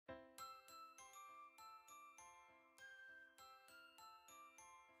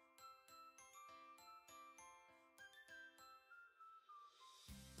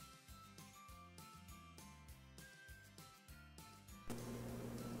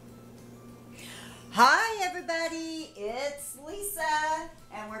Hi everybody, it's Lisa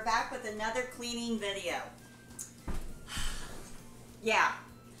and we're back with another cleaning video. Yeah,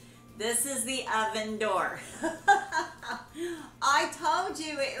 this is the oven door. I told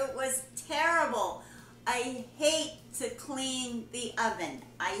you it was terrible. I hate to clean the oven.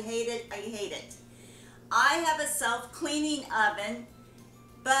 I hate it, I hate it. I have a self-cleaning oven,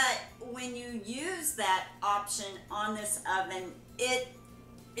 but when you use that option on this oven,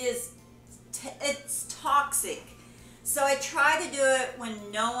 it's toxic. So I try to do it when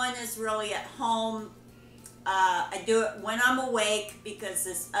no one is really at home. I do it when I'm awake because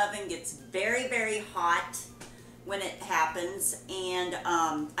this oven gets very, very hot when it happens, and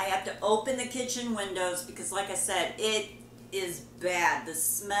I have to open the kitchen windows because, like I said, it is bad, the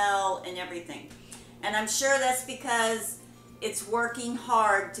smell and everything. And I'm sure that's because it's working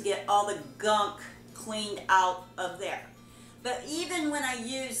hard to get all the gunk cleaned out of there. But even when I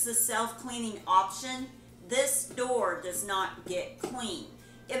use the self-cleaning option, this door does not get clean.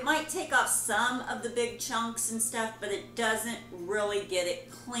 It might take off some of the big chunks and stuff, but it doesn't really get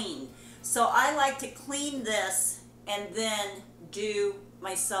it clean. So I like to clean this and then do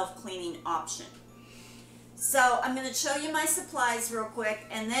my self-cleaning option. So I'm going to show you my supplies real quick,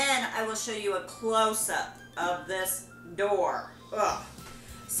 and then I will show you a close-up of this door. Ugh.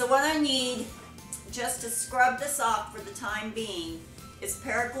 So what I need, just to scrub this off for the time being, is a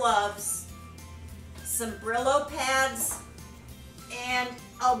pair of gloves, some Brillo pads, and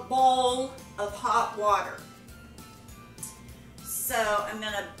a bowl of hot water. So I'm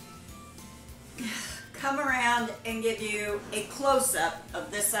going to come around and give you a close-up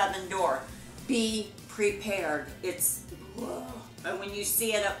of this oven door. Be prepared. It's, and when you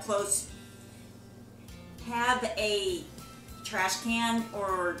see it up close, have a trash can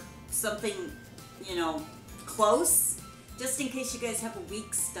or something, you know, close, just in case you guys have a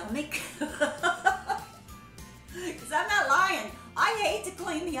weak stomach. Because I'm not lying. I hate to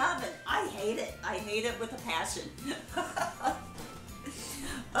clean the oven. I hate it. I hate it with a passion.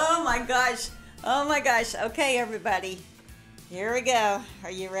 Oh my gosh. Oh my gosh. Okay, everybody. Here we go.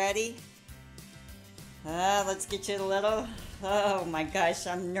 Are you ready? Let's get you a little. Oh my gosh.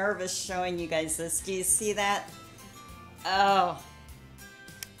 I'm nervous showing you guys this. Do you see that? Oh.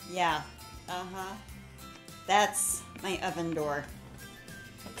 Yeah. That's my oven door.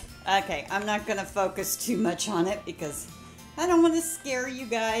 Okay, I'm not going to focus too much on it because I don't want to scare you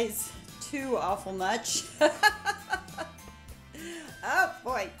guys too awful much. Oh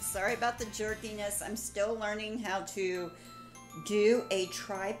boy, sorry about the jerkiness. I'm still learning how to do a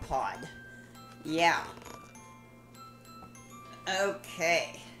tripod. Yeah.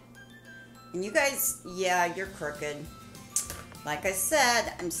 Okay. And you guys, yeah, you're crooked. Like I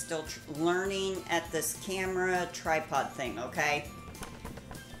said, I'm still learning at this camera tripod thing, okay?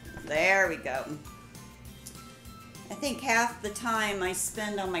 There we go. I think half the time I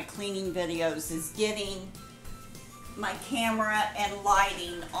spend on my cleaning videos is getting my camera and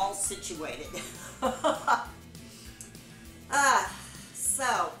lighting all situated.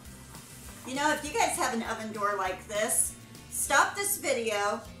 So, you know, if you guys have an oven door like this, stop this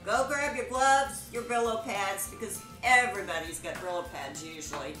video, go grab your gloves, your Brillo pads, because everybody's got Brillo pads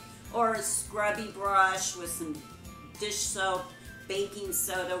usually, or a scrubby brush with some dish soap, baking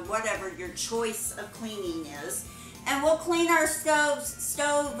soda, whatever your choice of cleaning is, and we'll clean our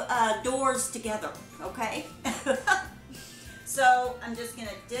stove doors together, okay? So I'm just gonna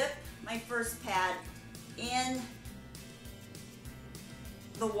dip my first pad in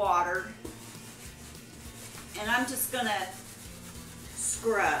the water, and I'm just gonna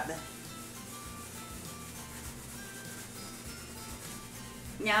scrub.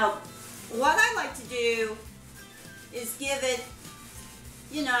 Now, what I like to do is give it,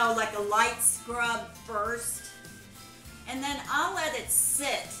 you know, like a light scrub first, and then I'll let it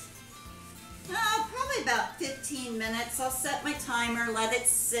sit. Probably about 15 minutes. I'll set my timer, let it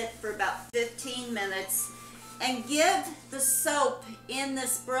sit for about 15 minutes, and give the soap in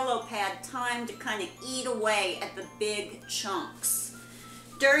this Brillo pad time to kind of eat away at the big chunks.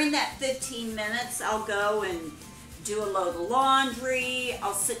 During that 15 minutes, I'll go and do a load of laundry.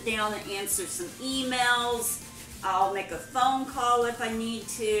 I'll sit down and answer some emails. I'll make a phone call if I need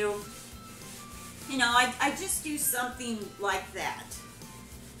to. You know, I just do something like that.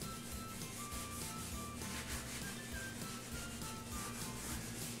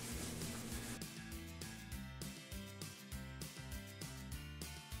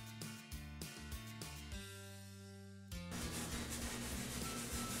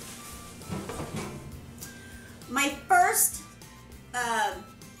 My first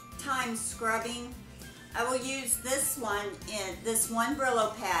time scrubbing, I will use this one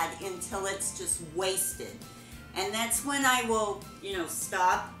Brillo pad until it's just wasted. And that's when I will,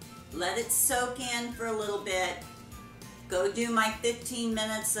 stop, let it soak in for a little bit, go do my 15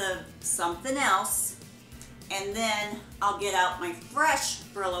 minutes of something else, and then I'll get out my fresh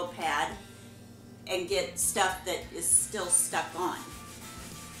Brillo pad and get stuff that is still stuck on.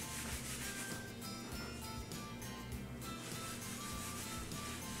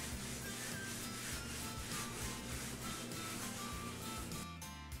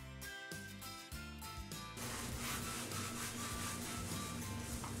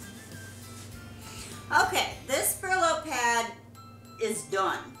 Okay, this Brillo pad is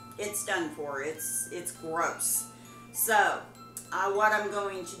done. It's done for. It's gross. So, what I'm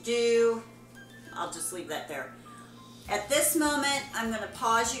going to do, I'll just leave that there. At this moment, I'm going to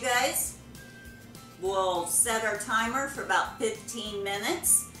pause you guys. We'll set our timer for about 15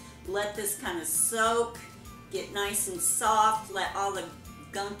 minutes. Let this kind of soak, get nice and soft, let all the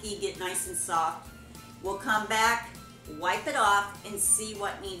gunky get nice and soft. We'll come back, wipe it off, and see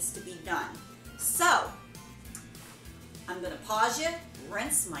what needs to be done. So, I'm going to pause you,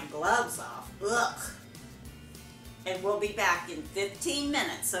 rinse my gloves off, ugh, and we'll be back in 15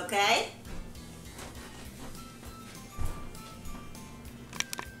 minutes, okay?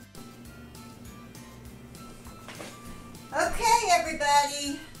 Okay,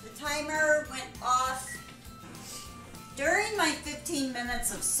 everybody, the timer went off. During my 15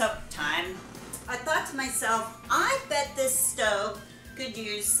 minutes of soak time, I thought to myself, I bet this stove could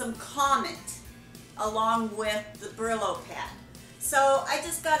use some Comet along with the Brillo pad. So I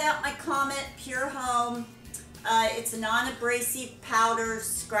just got out my Comet Pure Home. It's a non-abrasive powder,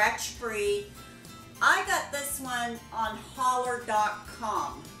 scratch-free. I got this one on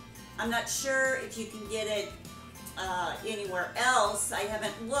holler.com. I'm not sure if you can get it anywhere else. I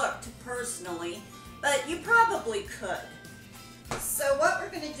haven't looked personally, but you probably could. So what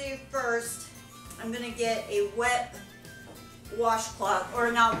we're going to do first, I'm going to get a wet washcloth, or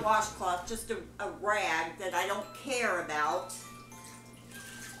not washcloth, just a rag that I don't care about.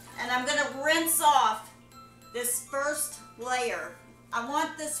 And I'm going to rinse off this first layer. I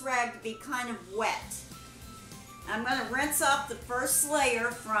want this rag to be kind of wet. I'm going to rinse off the first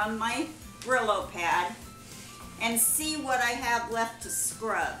layer from my Brillo pad and see what I have left to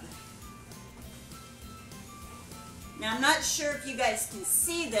scrub. Now I'm not sure if you guys can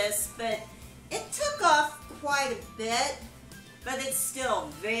see this, but it took off quite a bit, but it's still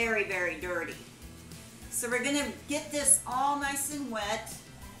very, very dirty. So we're gonna get this all nice and wet.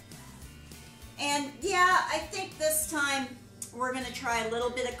 And yeah, I think this time we're gonna try a little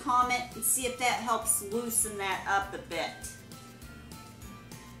bit of Comet and see if that helps loosen that up a bit.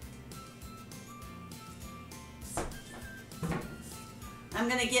 I'm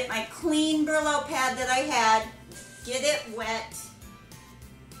gonna get my clean Brillo pad that I had, get it wet,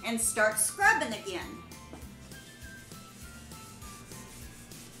 and start scrubbing again.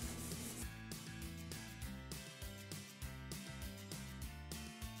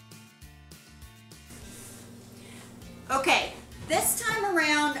 Okay, this time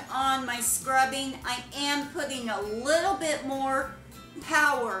around on my scrubbing, I am putting a little bit more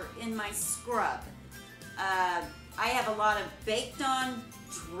power in my scrub. I have a lot of baked on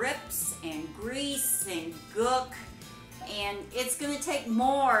drips and grease and gook, and it's going to take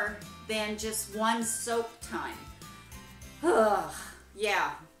more than just one soak time. Ugh,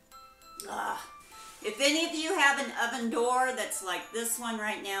 yeah. Ugh. If any of you have an oven door that's like this one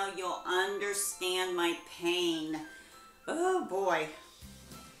right now, you'll understand my pain. Oh boy.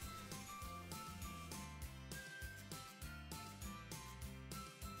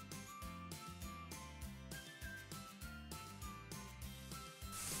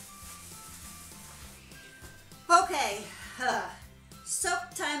 Okay,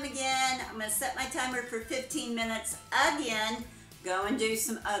 soak time again. I'm going to set my timer for 15 minutes again. Go and do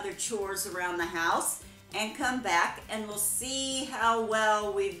some other chores around the house and come back and we'll see how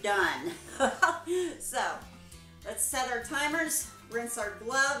well we've done. So, let's set our timers, rinse our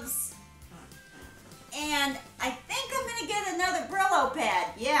gloves, and I think I'm going to get another Brillo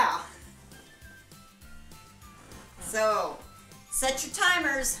pad. Yeah. So, set your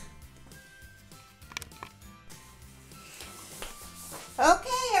timers.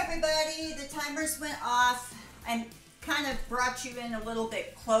 Okay, everybody, the timers went off. I kind of brought you in a little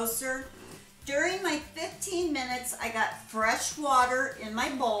bit closer. During my 15 minutes, I got fresh water in my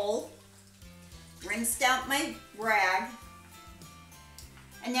bowl, rinsed out my rag,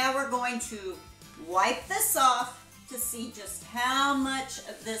 and now we're going to wipe this off to see just how much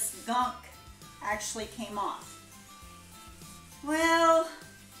of this gunk actually came off. Well,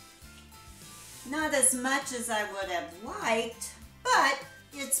 Not as much as I would have liked, but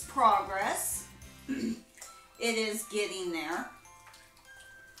it's progress. It is getting there.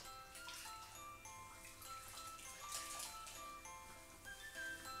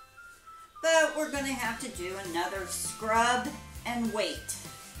 But we're going to have to do another scrub and wait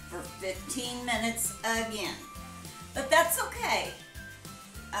for 15 minutes again. But that's okay.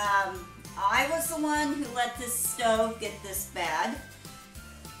 I was the one who let this stove get this bad.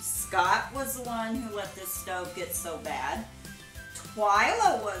 Scott was the one who let this stove get so bad.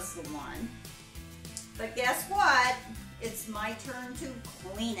 Twyla was the one. But guess what? It's my turn to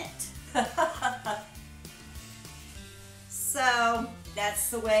clean it. So that's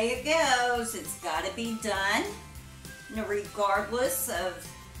the way it goes. It's got to be done. Regardless of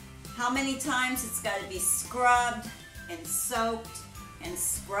how many times it's got to be scrubbed and soaked and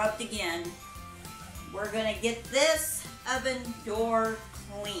scrubbed again. We're going to get this oven door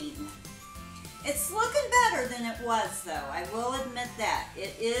clean. It's looking better than it was, though. I will admit that.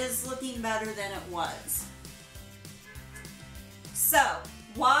 It is looking better than it was. So,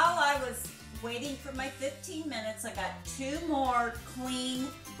 while I was waiting for my 15 minutes, I got 2 more clean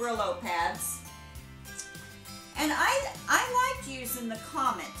Brillo pads. And I liked using the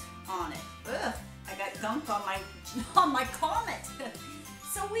Comet on it. Ugh, I got gunk on my Comet.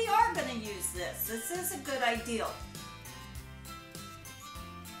 So we are going to use this. This is a good idea.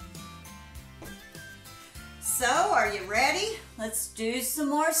 So, are you ready? Let's do some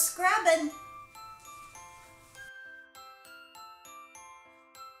more scrubbing.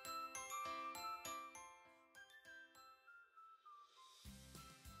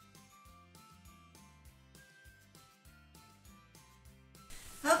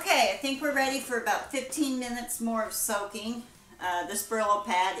 Okay, I think we're ready for about 15 minutes more of soaking. This Brillo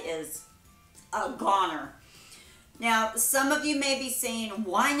pad is a goner. Now, some of you may be saying,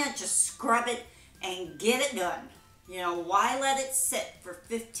 why not just scrub it and get it done? You know, why let it sit for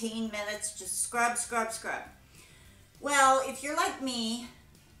 15 minutes? Just scrub, scrub, scrub. Well, if you're like me,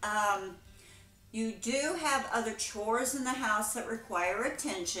 you do have other chores in the house that require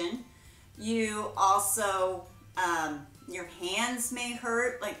attention. You also, your hands may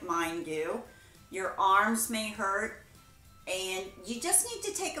hurt like mine do. Your arms may hurt. And you just need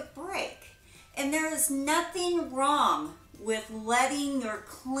to take a break. And there is nothing wrong with letting your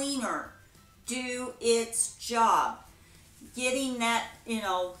cleaner do its job. Getting that,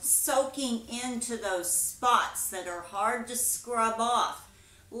 soaking into those spots that are hard to scrub off.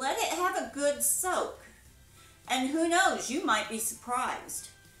 Let it have a good soak. And who knows, you might be surprised.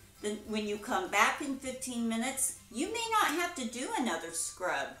 Then when you come back in 15 minutes, you may not have to do another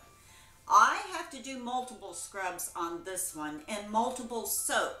scrub. I have to do multiple scrubs on this one and multiple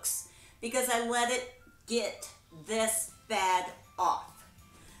soaks because I let it get this bad off.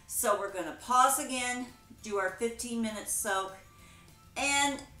 So we're going to pause again, do our 15-minute soak,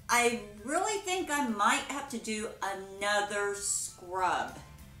 and I really think I might have to do another scrub,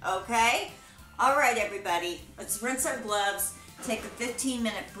 okay? All right, everybody, let's rinse our gloves, take a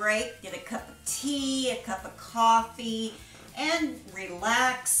 15-minute break, get a cup of tea, a cup of coffee, and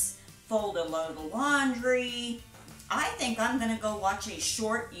relax. Fold a load of laundry. I think I'm going to go watch a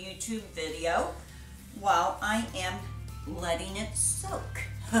short YouTube video while I am letting it soak.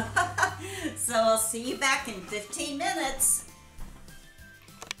 So I'll see you back in 15 minutes.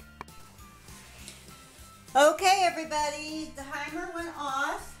 Okay, everybody, the timer went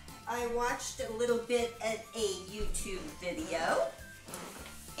off. I watched a little bit of a YouTube video.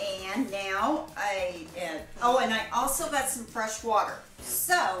 And now and I also got some fresh water.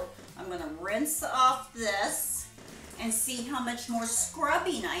 So I'm going to rinse off this and see how much more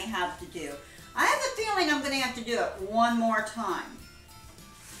scrubbing I have to do. I have a feeling I'm going to have to do it one more time.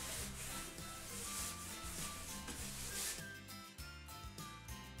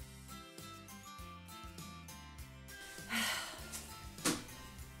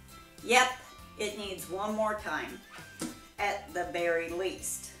 Yep, it needs one more time at the very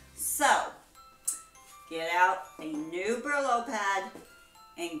least. So, get out a new Brillo pad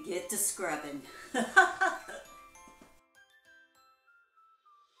and get to scrubbing.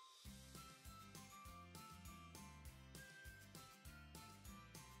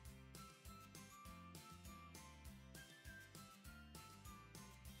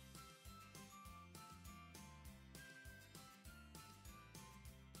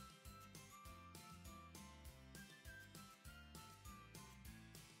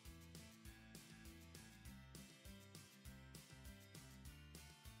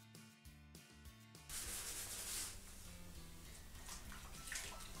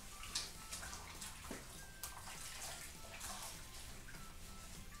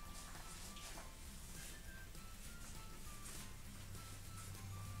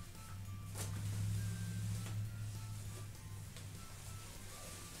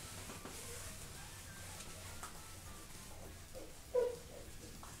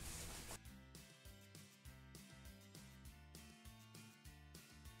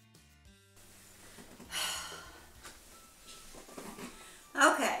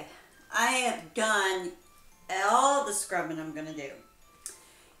 done all the scrubbing I'm going to do.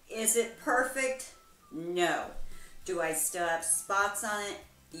 Is it perfect? No. Do I still have spots on it?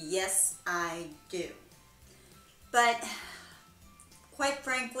 Yes, I do. But quite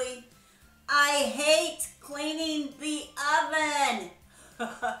frankly, I hate cleaning the oven.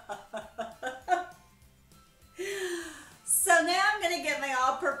 So now I'm going to get my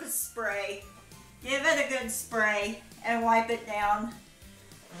all-purpose spray, give it a good spray, and wipe it down.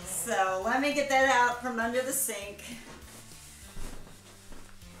 So let me get that out from under the sink.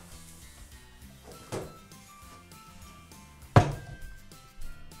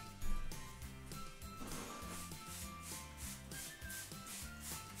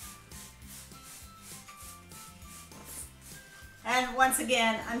 And once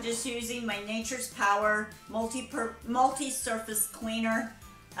again, I'm just using my Nature's Power multi-surface cleaner,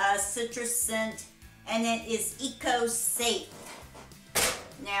 citrus scent, and it is eco-safe.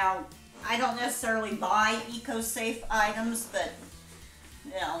 Now, I don't necessarily buy eco-safe items, but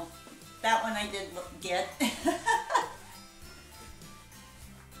you know, that one I did get.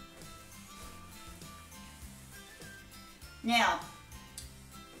 Now,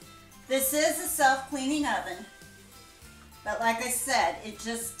 this is a self-cleaning oven. But like I said, it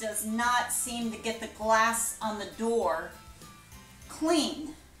just does not seem to get the glass on the door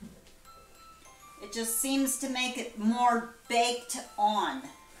clean. It just seems to make it more baked on.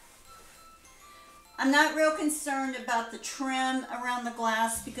 I'm not real concerned about the trim around the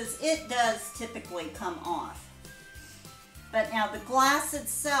glass because it does typically come off. But now the glass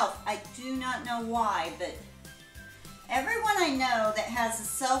itself, I do not know why, but everyone I know that has a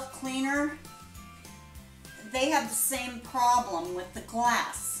self-cleaner, they have the same problem with the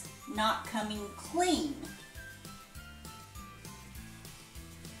glass not coming clean.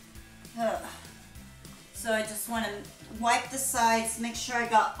 Ugh. So I just want to wipe the sides, make sure I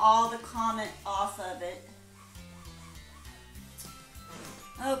got all the comment off of it.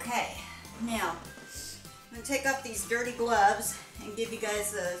 Okay, now I'm going to take off these dirty gloves and give you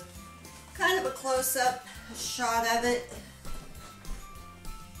guys a kind of a close-up shot of it.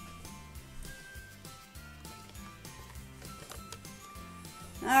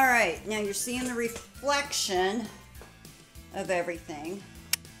 Alright, now you're seeing the reflection of everything.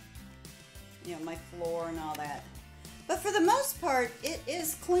 You know, my floor and all that. But for the most part, it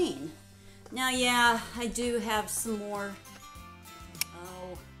is clean. Now, yeah, I do have some more,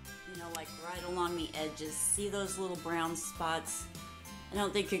 you know, like right along the edges. See those little brown spots? I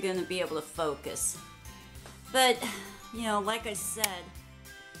don't think you're going to be able to focus. But, you know, like I said,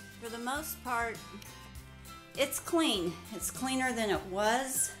 for the most part, it's clean. It's cleaner than it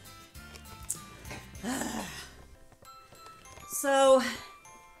was. So,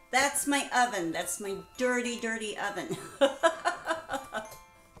 that's my oven. That's my dirty, dirty oven.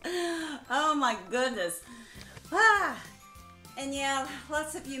 Oh my goodness. And yeah,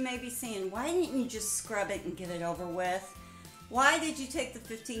 lots of you may be saying, why didn't you just scrub it and get it over with? Why did you take the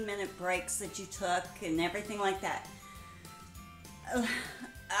 15-minute breaks that you took and everything like that?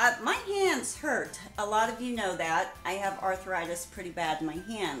 My hands hurt. A lot of you know that. I have arthritis pretty bad in my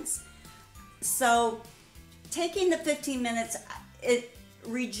hands. So taking the 15 minutes, it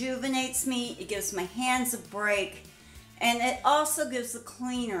rejuvenates me. It gives my hands a break. And it also gives the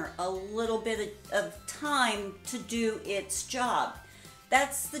cleaner a little bit of time to do its job.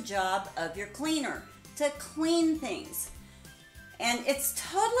 That's the job of your cleaner, to clean things. And it's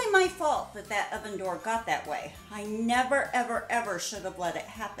totally my fault that that oven door got that way. I never, ever, ever should have let it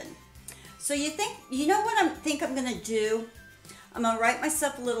happen. So you know what I think I'm gonna do? I'm gonna write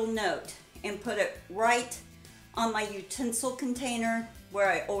myself a little note and put it right on my utensil container where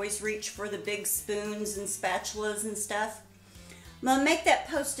I always reach for the big spoons and spatulas and stuff. I'm gonna make that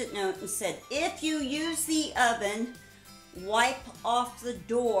post-it note and said, if you use the oven, wipe off the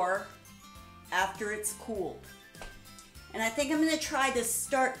door after it's cooled. And I think I'm going to try to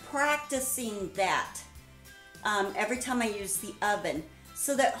start practicing that every time I use the oven,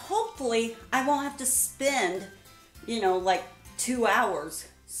 so that hopefully I won't have to spend, you know, like 2 hours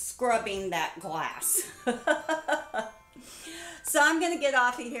scrubbing that glass. So I'm going to get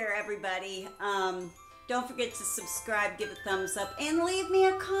off of here, everybody. Don't forget to subscribe, give a thumbs up, and leave me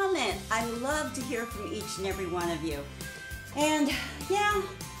a comment. I love to hear from each and every one of you. And yeah,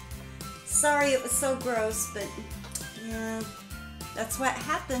 sorry it was so gross, but yeah, that's what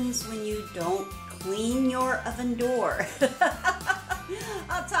happens when you don't clean your oven door.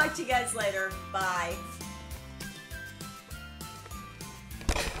 I'll talk to you guys later. Bye.